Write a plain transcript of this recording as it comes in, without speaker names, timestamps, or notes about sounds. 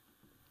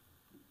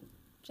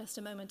Just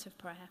a moment of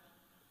prayer.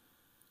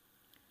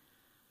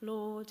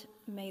 Lord,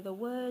 may the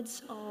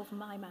words of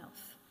my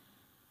mouth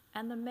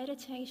and the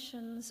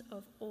meditations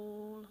of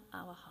all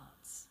our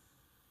hearts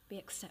be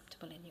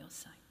acceptable in your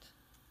sight.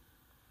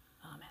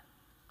 Amen.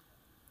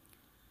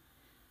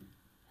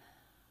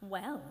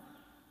 Well,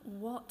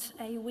 what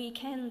a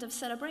weekend of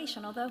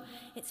celebration, although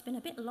it's been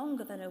a bit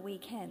longer than a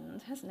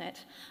weekend, hasn't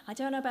it? I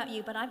don't know about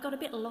you, but I've got a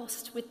bit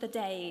lost with the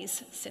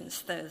days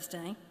since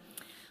Thursday.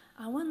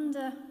 I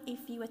wonder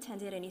if you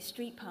attended any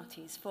street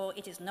parties, for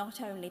it is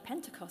not only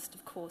Pentecost,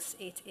 of course,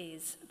 it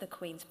is the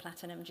Queen's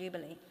Platinum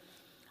Jubilee.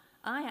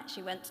 I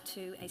actually went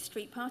to a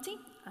street party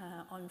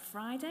on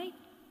Friday.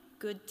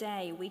 Good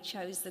day, we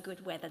chose the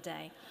good weather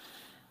day.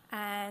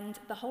 And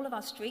the whole of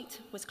our street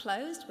was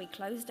closed. We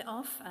closed it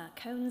off,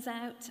 cones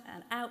out,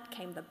 and out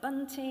came the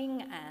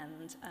bunting,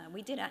 and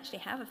we did actually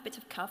have a bit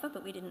of cover,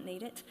 but we didn't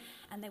need it.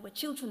 And there were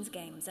children's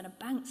games and a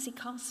bouncy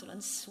castle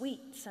and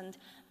sweets, and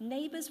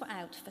neighbours were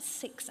out for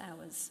 6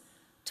 hours,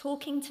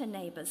 talking to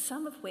neighbours,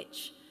 some of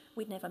which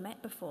we'd never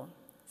met before,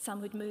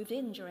 some who'd moved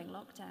in during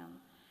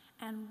lockdown.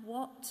 And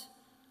what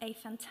a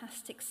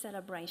fantastic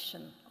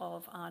celebration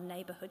of our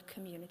neighbourhood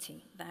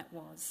community that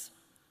was.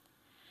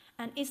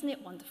 And isn't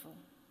it wonderful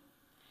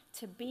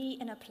to be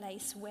in a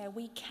place where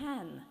we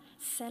can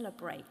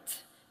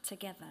celebrate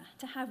together,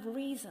 to have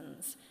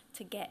reasons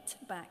to get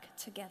back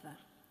together,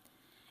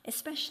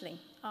 especially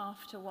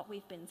after what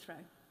we've been through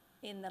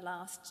in the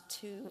last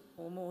 2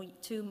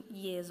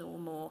 years or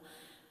more,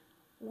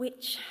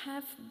 which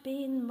have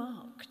been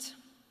marked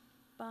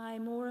by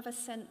more of a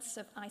sense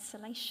of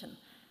isolation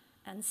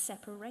and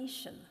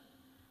separation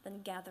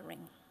than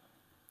gathering.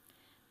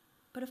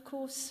 But of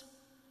course,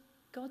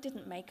 God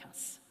didn't make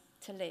us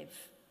to live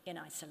in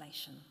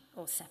isolation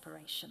or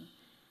separation.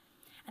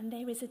 And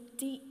there is a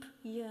deep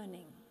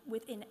yearning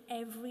within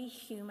every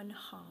human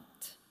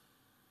heart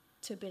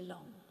to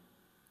belong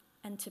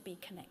and to be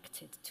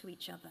connected to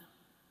each other.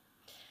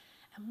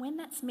 And when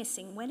that's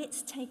missing, when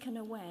it's taken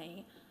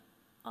away,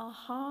 our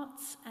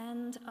hearts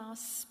and our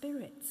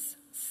spirits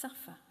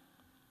suffer.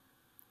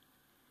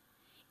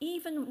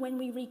 Even when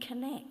we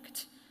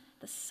reconnect,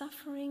 the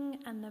suffering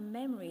and the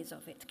memories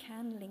of it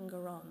can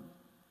linger on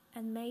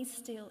and may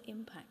still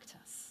impact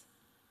us.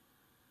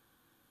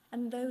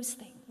 And those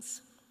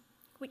things,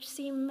 which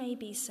seem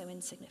maybe so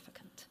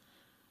insignificant,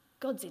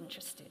 God's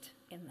interested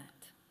in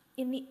that,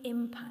 in the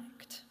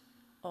impact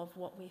of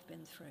what we've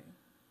been through.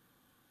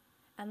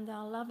 And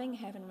our loving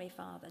Heavenly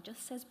Father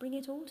just says, bring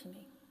it all to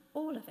me,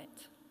 all of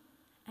it,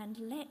 and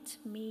let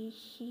me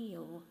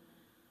heal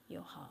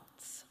your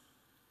hearts.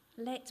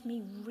 Let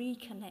me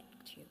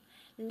reconnect you.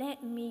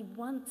 Let me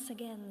once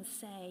again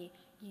say,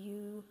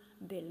 you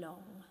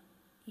belong.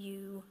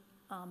 You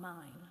are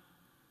mine.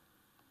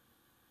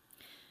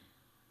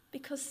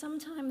 Because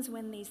sometimes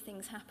when these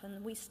things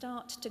happen, we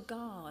start to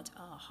guard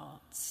our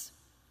hearts.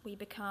 We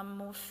become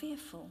more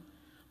fearful,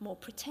 more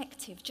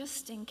protective,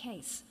 just in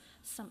case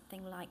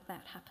something like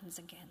that happens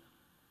again.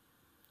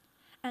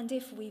 And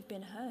if we've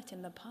been hurt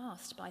in the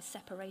past by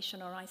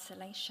separation or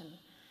isolation,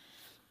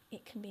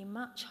 it can be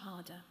much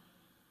harder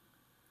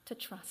to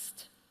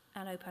trust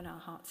and open our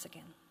hearts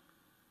again.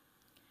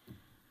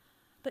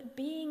 But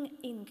being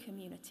in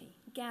community,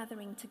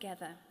 gathering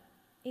together,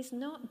 is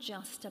not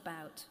just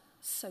about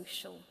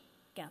social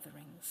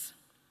gatherings.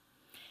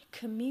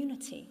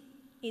 Community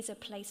is a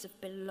place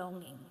of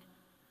belonging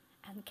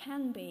and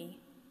can be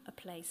a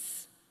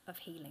place of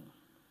healing.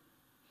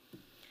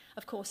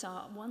 Of course,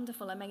 our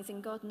wonderful,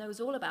 amazing God knows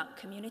all about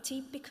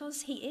community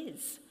because he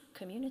is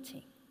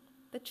community,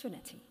 the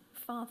Trinity,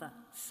 Father,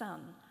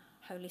 Son,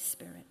 Holy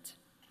Spirit.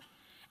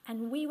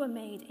 And we were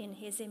made in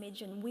his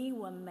image, and we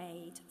were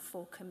made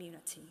for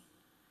community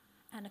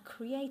and are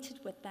created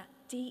with that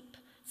deep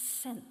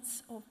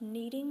sense of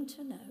needing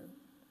to know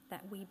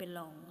that we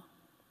belong.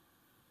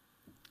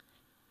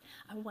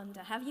 I wonder,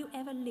 have you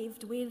ever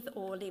lived with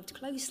or lived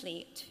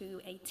closely to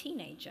a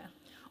teenager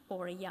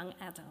or a young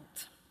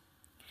adult?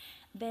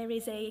 There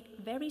is a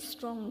very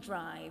strong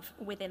drive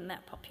within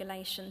that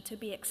population to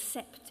be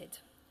accepted,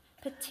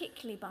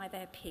 particularly by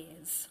their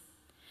peers.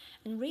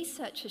 And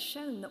research has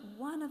shown that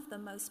one of the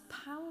most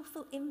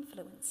powerful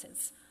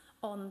influences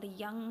on the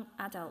young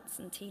adults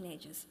and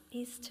teenagers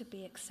is to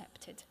be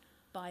accepted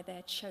by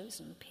their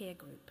chosen peer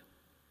group.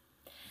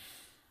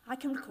 I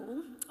can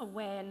recall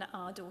when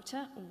our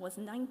daughter was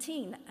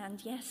 19,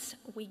 and yes,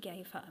 we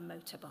gave her a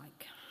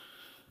motorbike.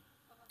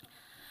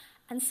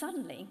 And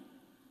suddenly,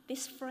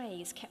 this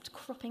phrase kept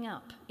cropping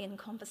up in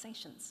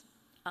conversations.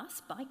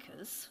 Us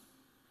bikers.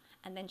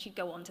 And then she'd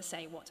go on to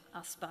say what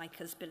us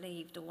bikers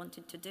believed or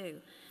wanted to do.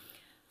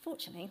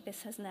 Fortunately,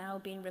 this has now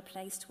been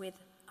replaced with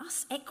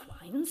us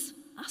equines,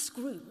 us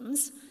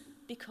grooms,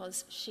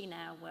 because she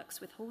now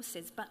works with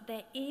horses. But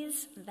there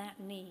is that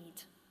need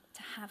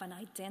to have an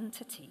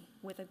identity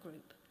with a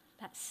group,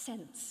 that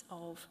sense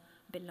of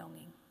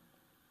belonging.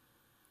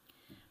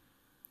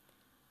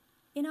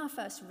 In our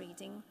first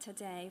reading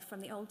today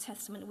from the Old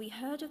Testament, we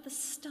heard of the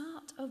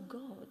start of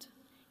God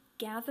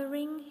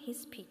gathering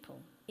his people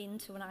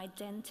into an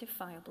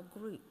identifiable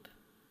group.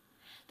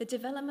 the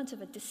development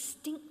of a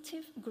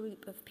distinctive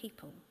group of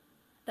people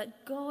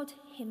that God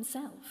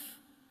himself,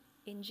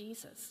 in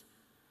Jesus,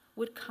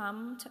 would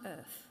come to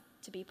earth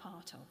to be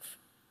part of.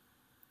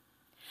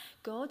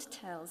 God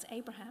tells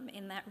Abraham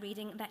in that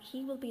reading that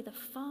he will be the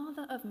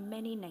father of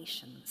many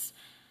nations,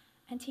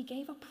 and he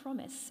gave a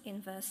promise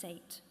in verse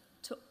 8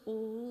 to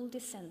all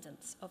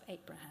descendants of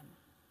Abraham.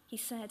 He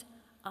said,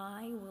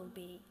 I will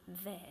be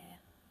their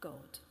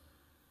God.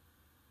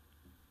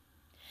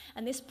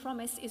 And this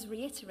promise is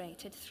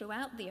reiterated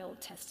throughout the Old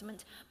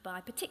Testament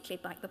particularly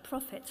by the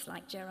prophets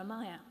like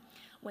Jeremiah,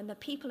 when the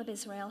people of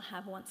Israel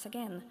have once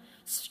again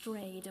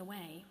strayed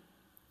away.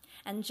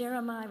 And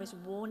Jeremiah is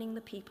warning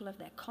the people of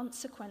their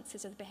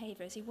consequences of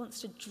behavior as he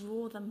wants to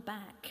draw them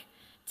back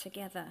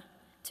together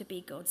to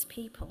be God's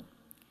people.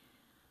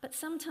 But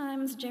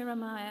sometimes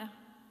Jeremiah,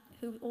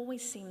 who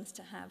always seems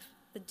to have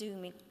the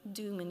doom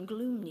and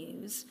gloom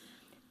news,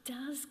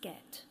 does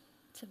get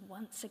to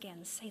once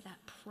again say that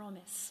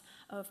promise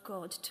of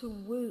God to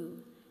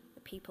woo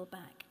the people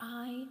back.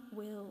 I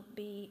will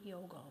be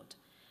your God,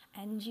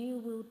 and you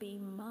will be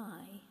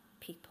my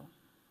people.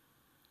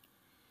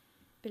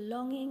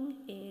 Belonging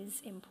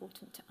is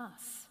important to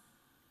us,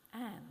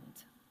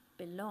 and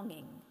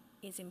belonging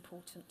is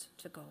important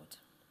to God.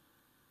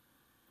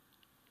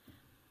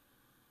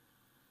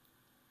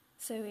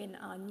 So in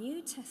our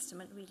New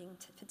Testament reading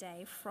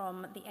today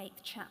from the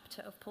 8th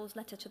chapter of Paul's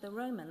letter to the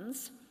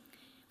Romans,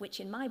 which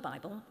in my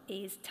Bible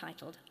is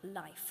titled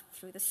Life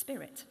Through the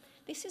Spirit,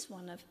 this is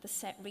one of the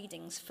set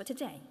readings for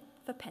today,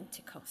 for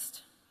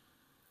Pentecost.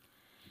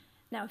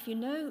 Now, if you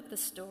know the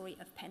story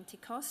of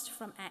Pentecost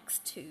from Acts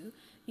 2,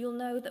 you'll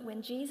know that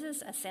when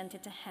Jesus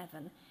ascended to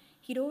heaven,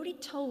 he'd already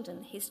told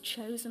his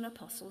chosen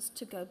apostles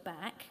to go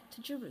back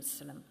to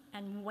Jerusalem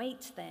and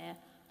wait there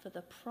for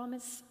the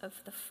promise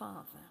of the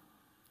Father.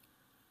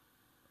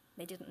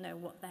 They didn't know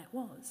what that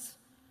was,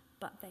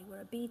 but they were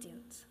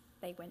obedient.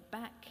 They went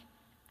back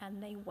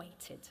and they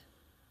waited.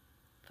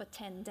 For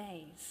 10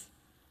 days,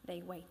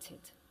 they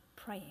waited,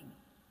 praying,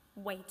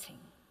 waiting,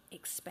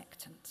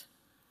 expectant.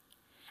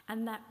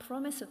 And that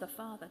promise of the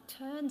Father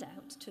turned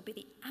out to be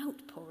the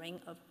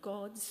outpouring of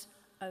God's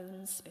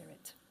own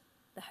Spirit,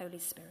 the Holy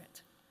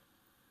Spirit.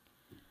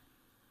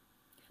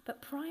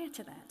 But prior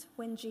to that,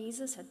 when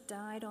Jesus had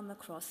died on the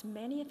cross,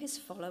 many of his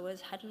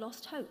followers had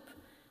lost hope,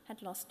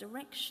 had lost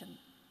direction.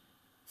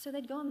 So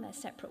they'd gone their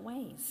separate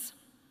ways.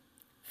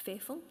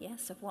 Fearful,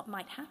 yes, of what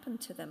might happen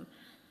to them,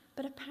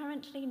 but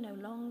apparently no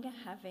longer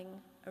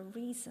having a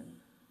reason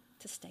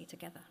to stay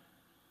together.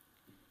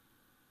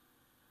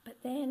 But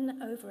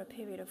then, over a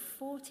period of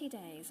 40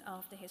 days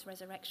after his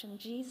resurrection,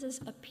 Jesus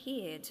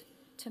appeared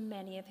to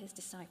many of his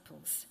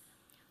disciples,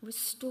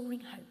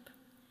 restoring hope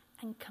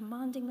and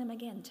commanding them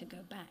again to go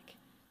back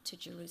to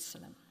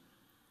Jerusalem.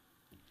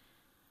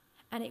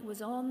 And it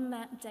was on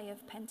that day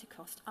of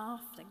Pentecost,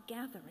 after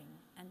gathering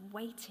and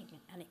waiting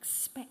and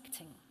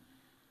expecting,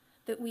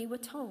 that we were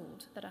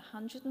told that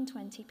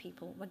 120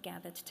 people were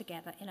gathered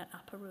together in an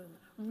upper room,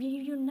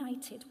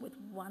 reunited with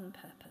one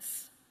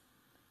purpose: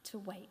 to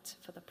wait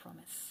for the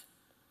promise.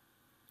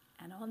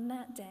 And on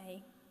that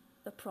day,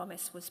 the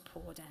promise was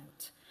poured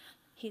out,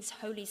 his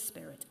Holy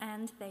Spirit,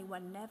 and they were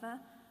never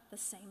the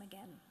same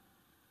again.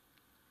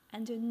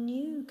 And a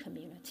new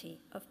community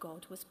of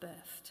God was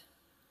birthed,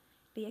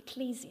 the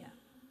ecclesia,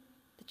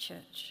 the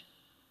church.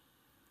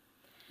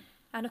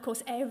 And of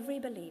course, every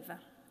believer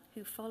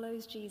who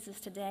follows Jesus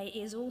today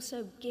is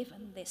also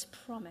given this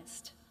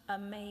promised,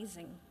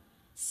 amazing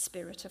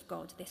Spirit of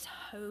God, this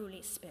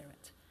Holy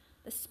Spirit,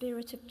 the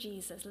Spirit of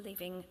Jesus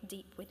living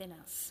deep within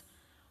us.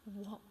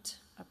 What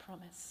a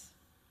promise.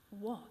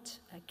 What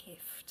a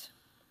gift.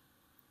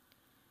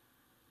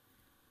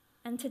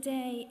 And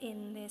today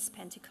in this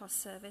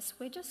Pentecost service,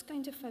 we're just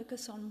going to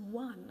focus on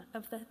one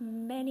of the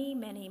many,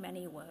 many,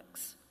 many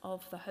works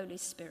of the Holy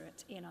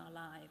Spirit in our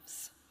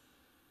lives.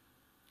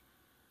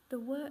 The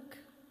work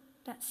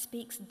that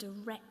speaks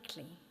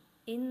directly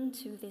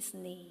into this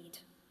need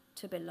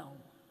to belong,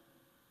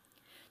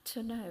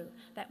 to know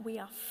that we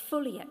are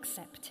fully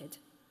accepted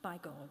by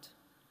God,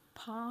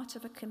 part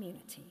of a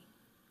community,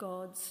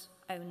 God's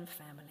own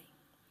family.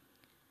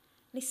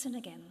 Listen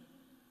again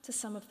to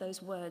some of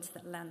those words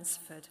that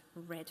Lansford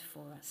read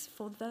for us.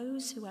 For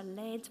those who are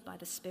led by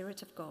the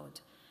Spirit of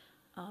God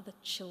are the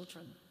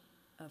children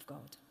of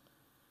God.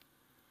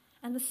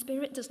 And the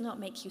Spirit does not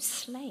make you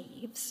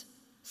slaves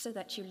so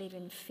that you live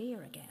in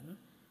fear again.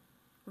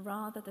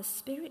 Rather, the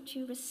Spirit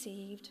you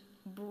received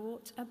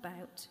brought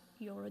about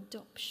your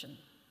adoption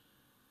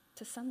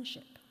to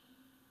sonship.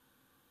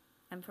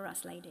 And for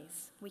us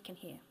ladies, we can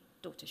hear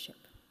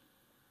daughtership.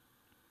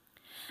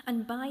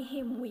 And by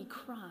him we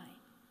cry,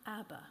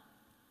 Abba,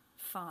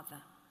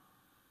 Father.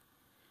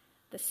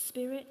 The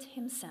Spirit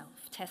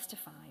himself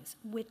testifies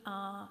with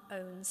our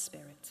own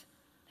spirit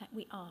that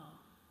we are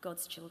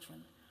God's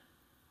children.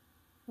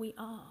 We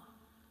are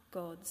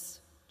God's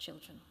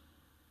children.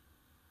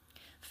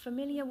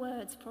 Familiar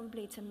words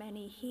probably to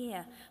many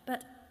here,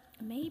 but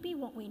maybe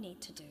what we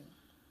need to do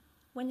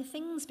when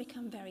things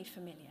become very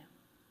familiar,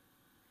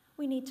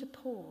 we need to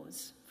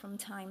pause from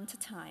time to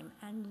time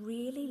and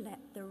really let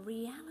the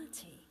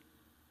reality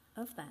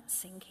of that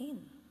sink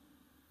in.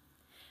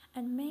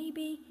 And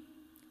maybe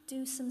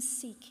do some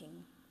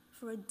seeking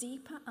for a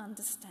deeper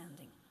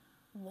understanding.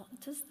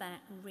 What does that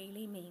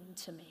really mean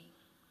to me,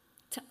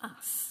 to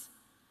us,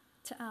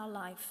 to our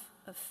life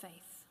of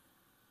faith?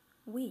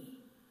 We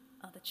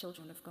are the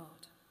children of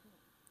God.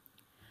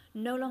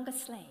 No longer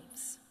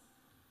slaves,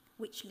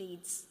 which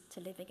leads to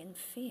living in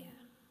fear.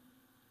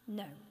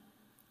 No,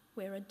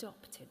 we're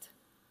adopted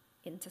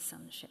into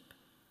sonship.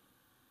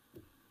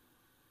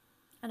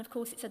 And of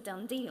course, it's a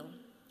done deal.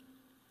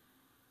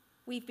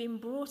 We've been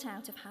brought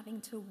out of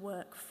having to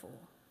work for,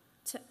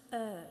 to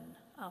earn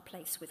our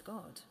place with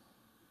God.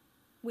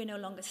 We're no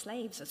longer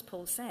slaves, as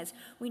Paul says.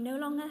 We no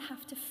longer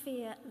have to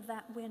fear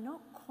that we're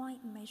not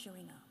quite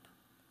measuring up,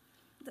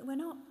 that we're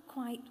not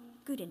quite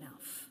good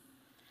enough,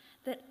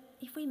 that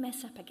if we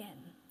mess up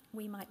again,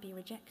 we might be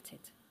rejected.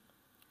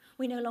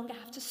 We no longer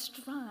have to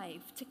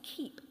strive to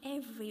keep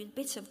every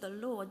bit of the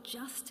law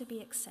just to be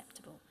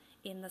acceptable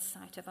in the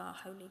sight of our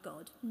holy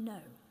God. No,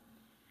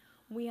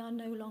 we are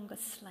no longer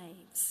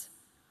slaves.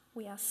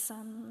 We are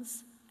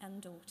sons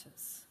and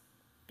daughters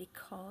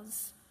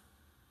because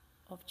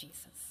of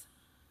Jesus.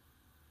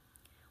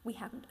 We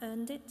haven't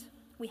earned it.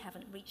 We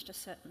haven't reached a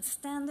certain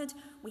standard.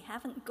 We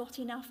haven't got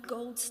enough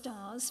gold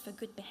stars for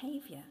good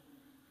behaviour.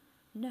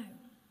 No,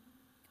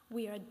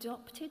 we are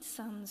adopted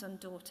sons and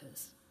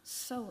daughters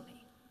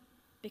solely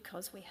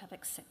because we have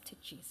accepted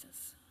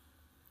Jesus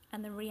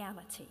and the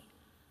reality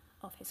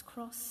of his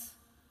cross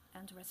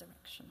and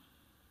resurrection.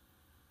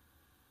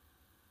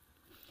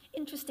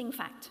 Interesting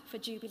fact for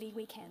Jubilee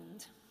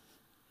weekend.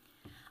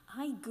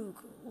 I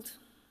Googled,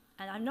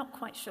 and I'm not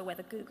quite sure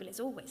whether Google is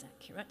always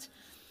accurate,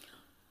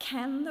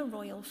 can the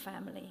royal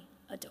family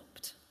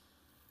adopt?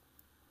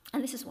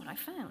 And this is what I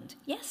found.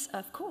 Yes,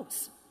 of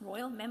course,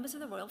 members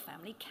of the royal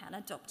family can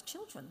adopt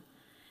children.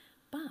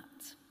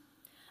 But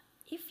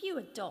if you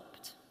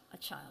adopt a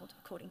child,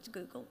 according to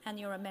Google, and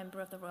you're a member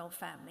of the royal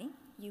family,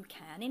 you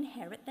can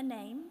inherit the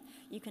name,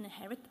 you can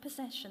inherit the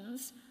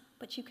possessions,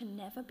 but you can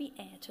never be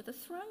heir to the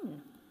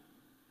throne.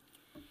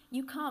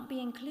 You can't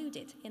be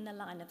included in the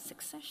line of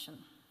succession.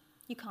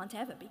 You can't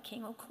ever be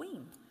king or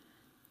queen.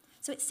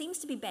 So it seems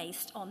to be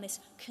based on this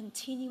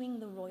continuing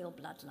the royal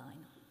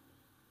bloodline.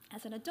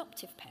 As an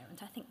adoptive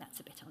parent, I think that's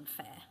a bit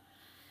unfair.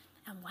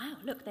 And wow,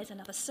 look, there's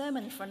another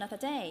sermon for another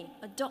day.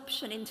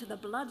 Adoption into the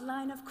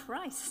bloodline of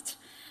Christ.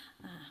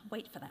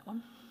 Wait for that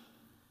one.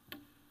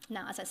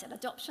 Now, as I said,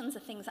 adoptions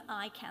are things that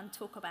I can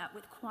talk about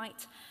with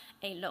quite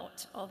a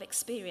lot of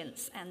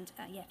experience. And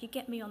if you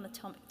get me on the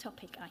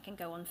topic, I can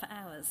go on for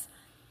hours.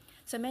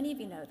 So many of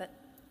you know that,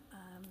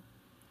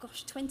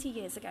 20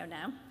 years ago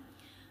now,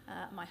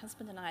 my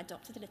husband and I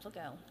adopted a little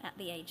girl at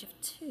the age of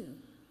 2.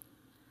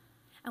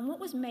 And what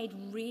was made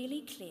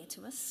really clear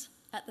to us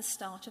at the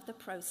start of the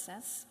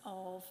process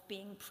of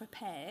being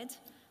prepared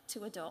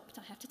to adopt,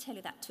 I have to tell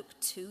you that took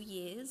 2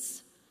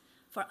 years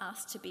for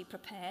us to be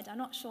prepared. I'm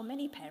not sure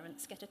many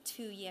parents get a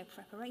 2-year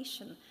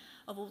preparation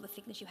of all the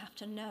things you have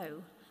to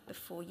know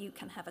before you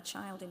can have a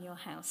child in your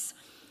house.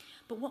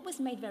 But what was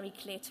made very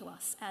clear to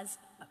us as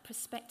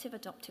prospective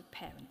adoptive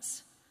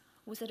parents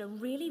was that a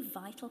really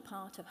vital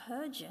part of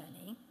her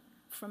journey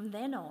from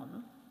then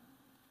on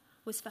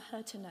was for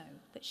her to know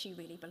that she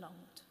really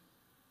belonged,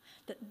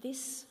 that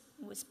this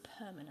was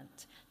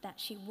permanent, that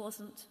she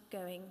wasn't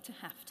going to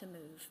have to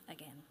move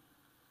again.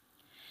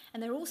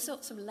 And there are all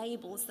sorts of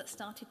labels that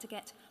started to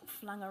get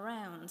flung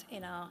around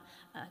in our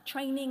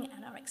training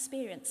and our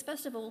experience.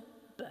 First of all,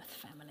 birth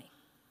family.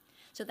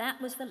 So that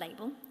was the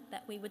label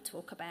that we would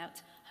talk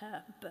about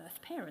her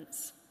birth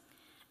parents.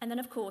 And then,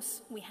 of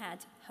course, we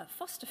had her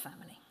foster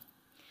family.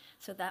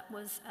 So that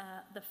was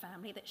the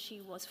family that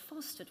she was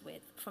fostered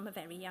with from a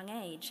very young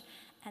age.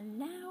 And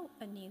now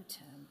a new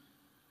term.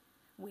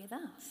 With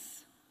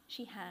us,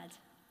 she had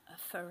a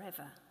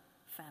forever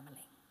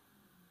family.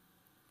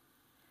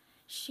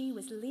 She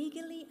was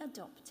legally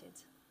adopted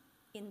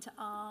into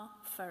our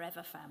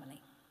forever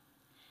family.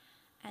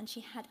 And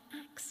she had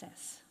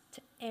access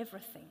to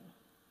everything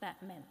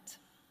that meant.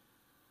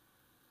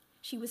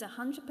 She was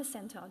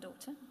 100% our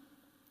daughter,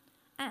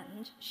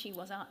 and she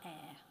was our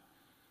heir.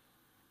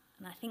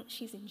 And I think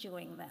she's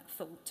enjoying that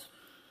thought.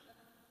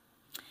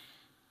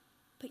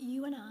 But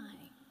you and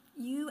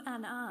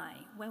I,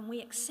 when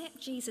we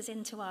accept Jesus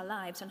into our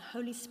lives and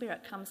Holy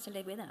Spirit comes to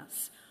live with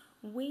us,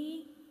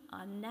 we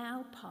are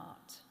now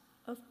part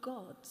of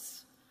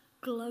God's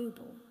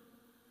global,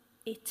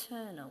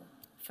 eternal,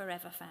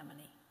 forever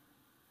family.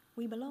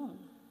 We belong.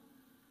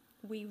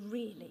 We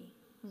really,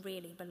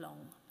 really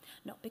belong.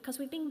 Not because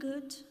we've been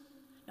good,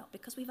 not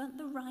because we've earned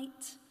the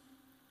right,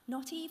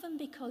 not even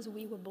because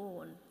we were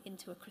born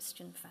into a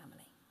Christian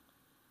family,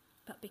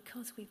 but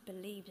because we've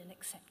believed and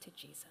accepted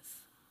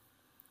Jesus.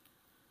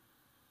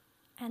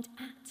 And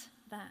at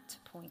that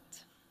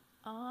point,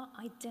 our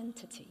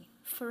identity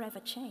forever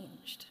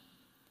changed.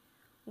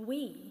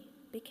 We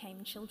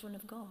became children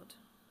of God.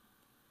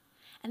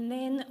 And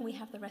then we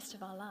have the rest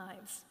of our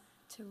lives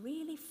to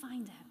really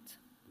find out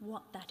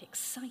what that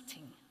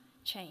exciting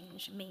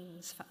change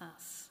means for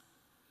us.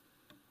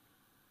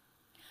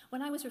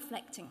 When I was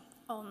reflecting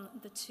on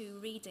the two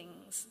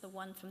readings, the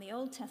one from the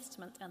Old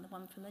Testament and the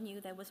one from the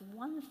New, there was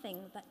one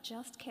thing that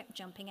just kept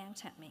jumping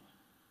out at me.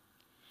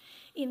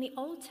 In the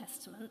Old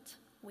Testament,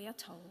 we are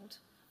told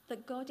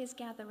that God is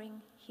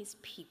gathering his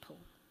people.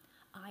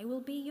 I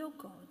will be your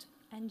God,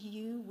 and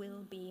you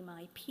will be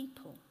my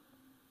people.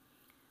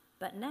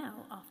 But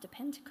now, after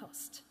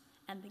Pentecost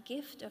and the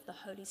gift of the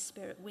Holy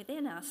Spirit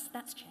within us,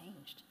 that's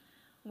changed.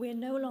 We're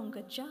no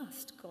longer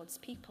just God's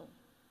people.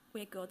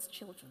 We're God's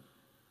children.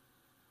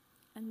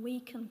 And we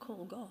can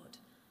call God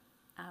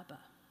Abba,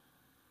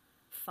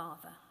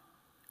 Father,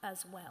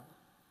 as well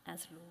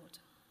as Lord.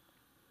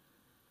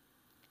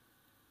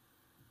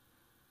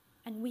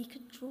 And we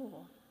could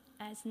draw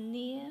as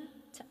near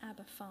to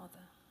Abba,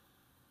 Father,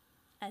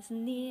 as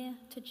near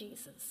to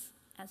Jesus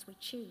as we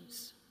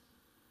choose.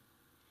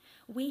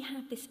 We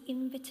have this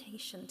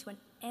invitation to an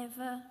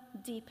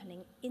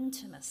ever-deepening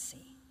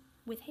intimacy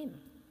with him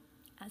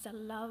as a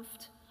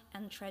loved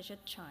and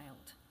treasured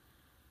child.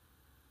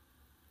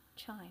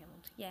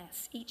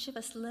 Yes, each of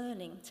us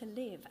learning to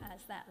live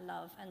as that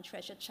loved and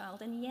treasured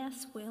child. And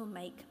yes, we'll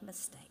make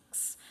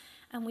mistakes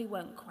and we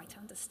won't quite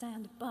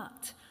understand,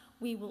 but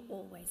we will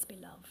always be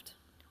loved,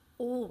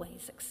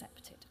 always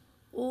accepted,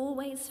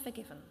 always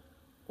forgiven,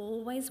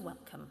 always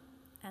welcome,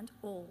 and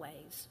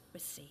always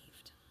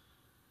received.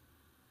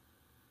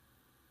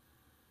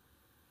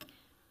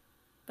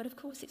 But of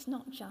course, it's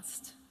not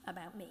just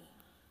about me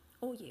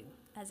or you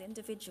as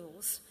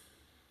individuals.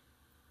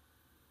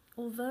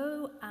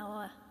 Although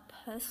our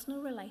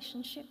personal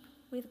relationship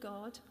with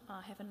God,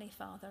 our Heavenly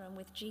Father, and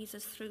with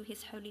Jesus through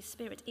his Holy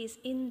Spirit is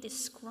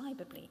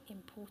indescribably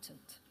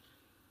important,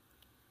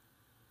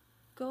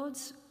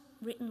 God's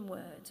written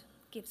word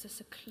gives us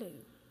a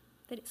clue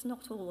that it's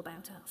not all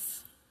about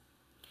us.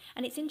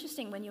 And it's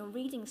interesting when you're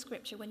reading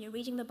scripture, when you're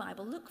reading the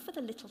Bible, look for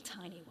the little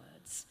tiny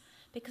words,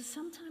 because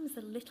sometimes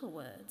the little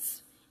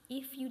words,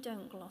 if you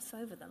don't gloss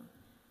over them,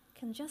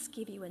 can just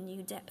give you a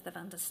new depth of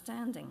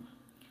understanding.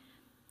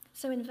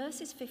 So in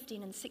verses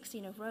 15 and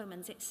 16 of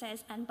Romans, it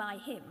says, and by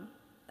him,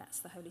 that's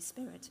the Holy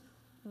Spirit,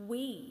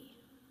 we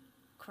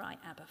cry,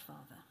 Abba,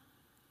 Father.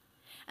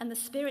 And the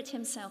Spirit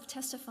himself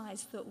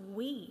testifies that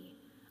we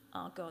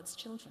are God's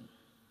children.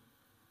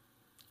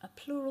 A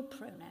plural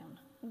pronoun,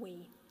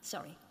 we.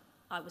 Sorry,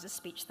 I was a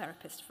speech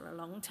therapist for a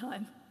long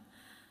time.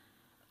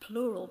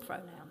 Plural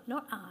pronoun,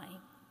 not I,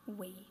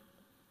 we.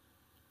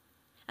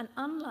 And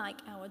unlike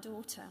our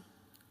daughter,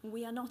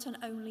 we are not an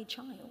only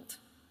child.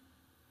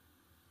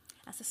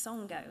 As the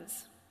song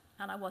goes,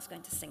 and I was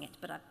going to sing it,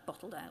 but I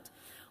bottled out,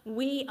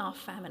 we are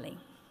family,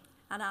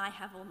 and I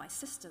have all my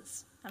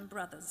sisters and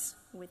brothers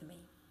with me.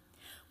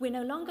 We're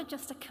no longer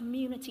just a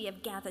community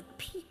of gathered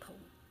people.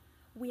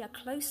 We are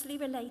closely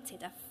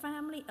related, a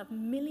family of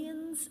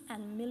millions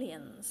and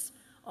millions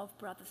of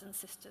brothers and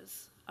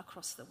sisters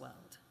across the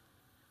world.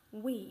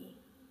 We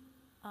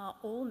are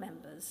all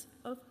members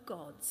of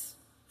God's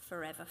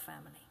forever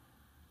family.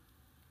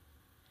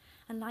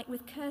 And like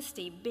with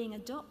Kirsty, being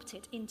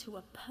adopted into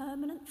a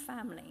permanent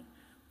family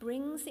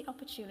brings the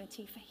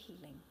opportunity for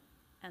healing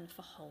and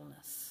for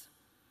wholeness.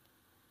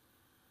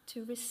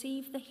 To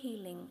receive the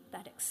healing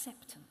that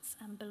acceptance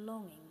and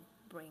belonging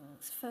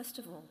brings, first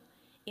of all,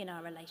 in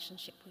our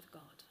relationship with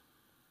God.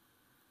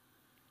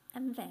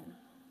 And then,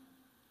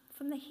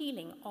 from the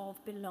healing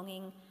of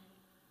belonging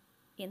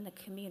in the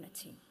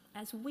community,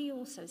 as we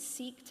also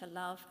seek to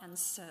love and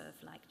serve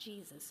like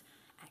Jesus,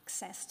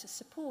 access to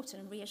support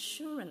and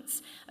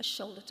reassurance, a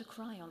shoulder to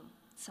cry on,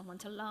 someone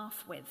to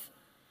laugh with,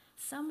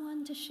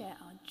 someone to share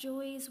our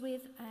joys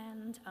with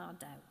and our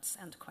doubts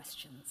and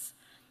questions,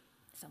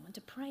 someone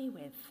to pray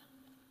with,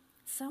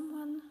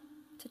 someone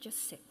to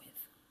just sit with.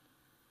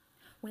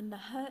 When the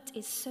hurt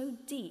is so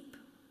deep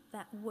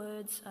that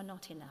words are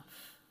not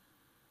enough,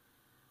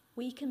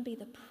 we can be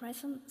the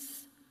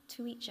presence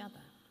to each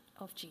other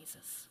of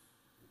Jesus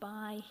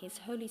by his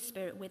Holy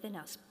Spirit within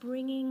us,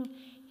 bringing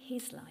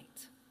his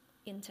light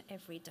into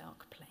every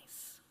dark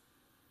place.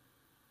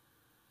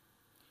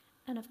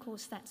 And of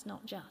course, that's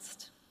not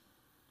just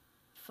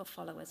for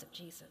followers of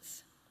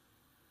Jesus.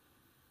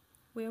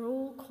 We're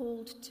all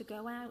called to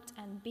go out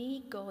and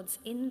be God's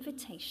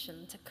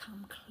invitation to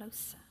come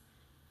closer,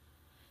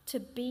 to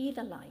be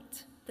the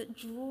light that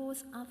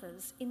draws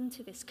others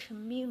into this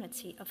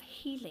community of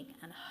healing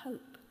and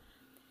hope,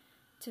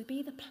 to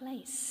be the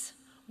place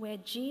where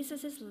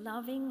Jesus'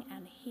 loving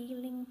and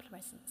healing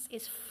presence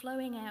is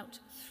flowing out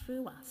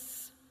through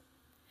us.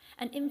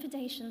 An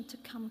invitation to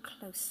come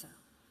closer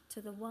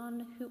to the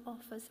one who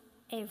offers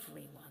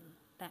everyone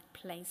that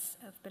place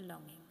of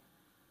belonging.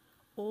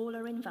 All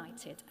are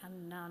invited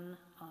and none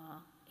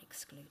are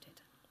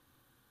excluded.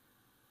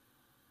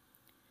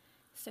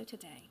 So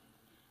today,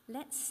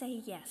 let's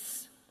say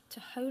yes to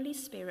Holy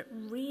Spirit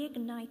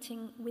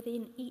reigniting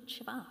within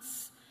each of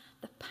us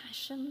the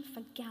passion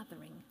for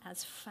gathering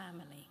as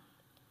family,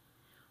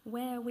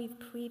 where we've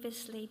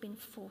previously been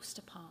forced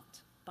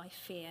apart by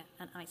fear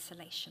and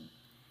isolation.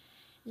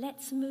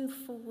 Let's move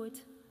forward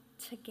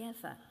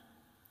together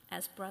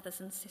as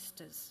brothers and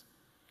sisters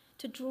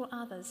to draw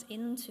others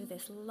into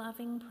this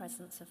loving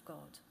presence of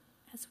God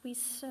as we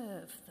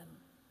serve them.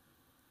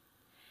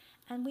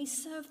 And we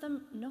serve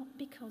them not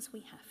because we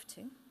have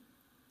to,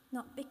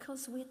 not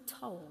because we're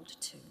told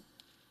to,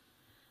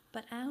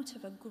 but out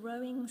of a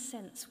growing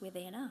sense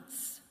within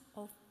us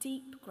of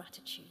deep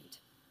gratitude,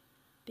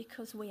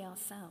 because we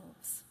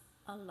ourselves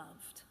are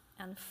loved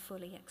and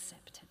fully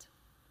accepted.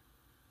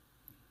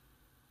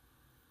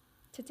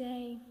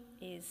 Today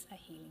is a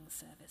healing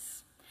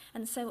service,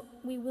 and so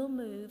we will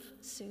move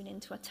soon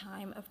into a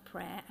time of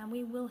prayer, and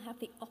we will have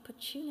the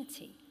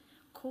opportunity,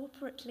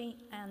 corporately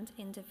and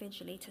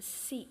individually, to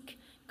seek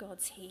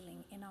God's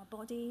healing in our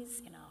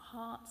bodies, in our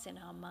hearts, in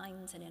our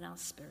minds, and in our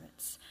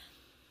spirits.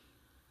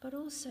 But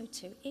also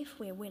too, if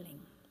we're willing,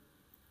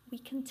 we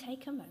can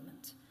take a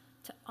moment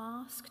to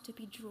ask to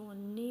be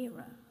drawn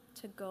nearer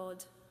to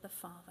God the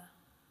Father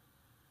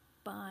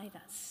by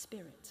that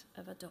spirit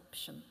of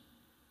adoption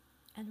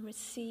and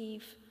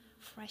receive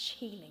fresh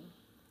healing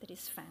that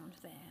is found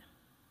there.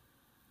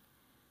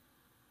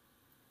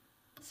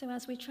 So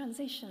as we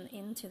transition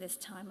into this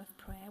time of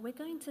prayer, we're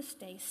going to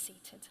stay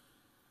seated.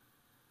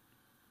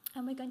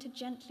 And we're going to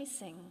gently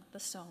sing the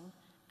song,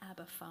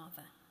 Abba,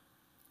 Father.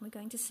 We're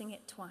going to sing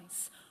it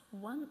twice.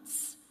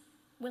 Once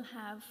we'll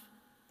have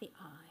the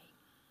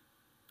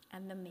I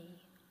and the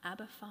me.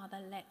 Abba, Father,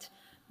 let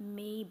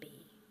me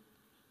be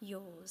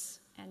yours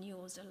and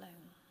yours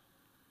alone.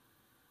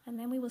 And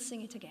then we will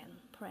sing it again,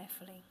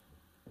 prayerfully.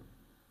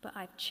 But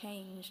I've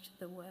changed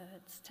the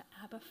words to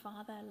Abba,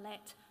 Father,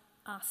 let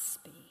us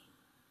be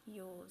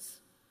yours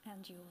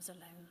and yours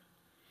alone.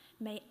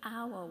 May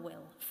our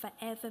will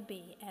forever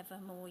be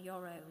evermore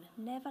your own.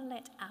 Never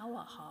let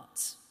our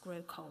hearts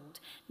grow cold.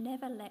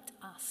 Never let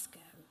us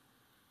go.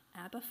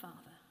 Abba, Father,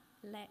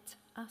 let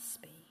us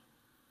be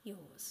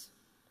yours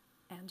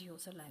and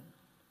yours alone.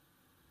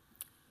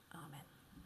 Amen.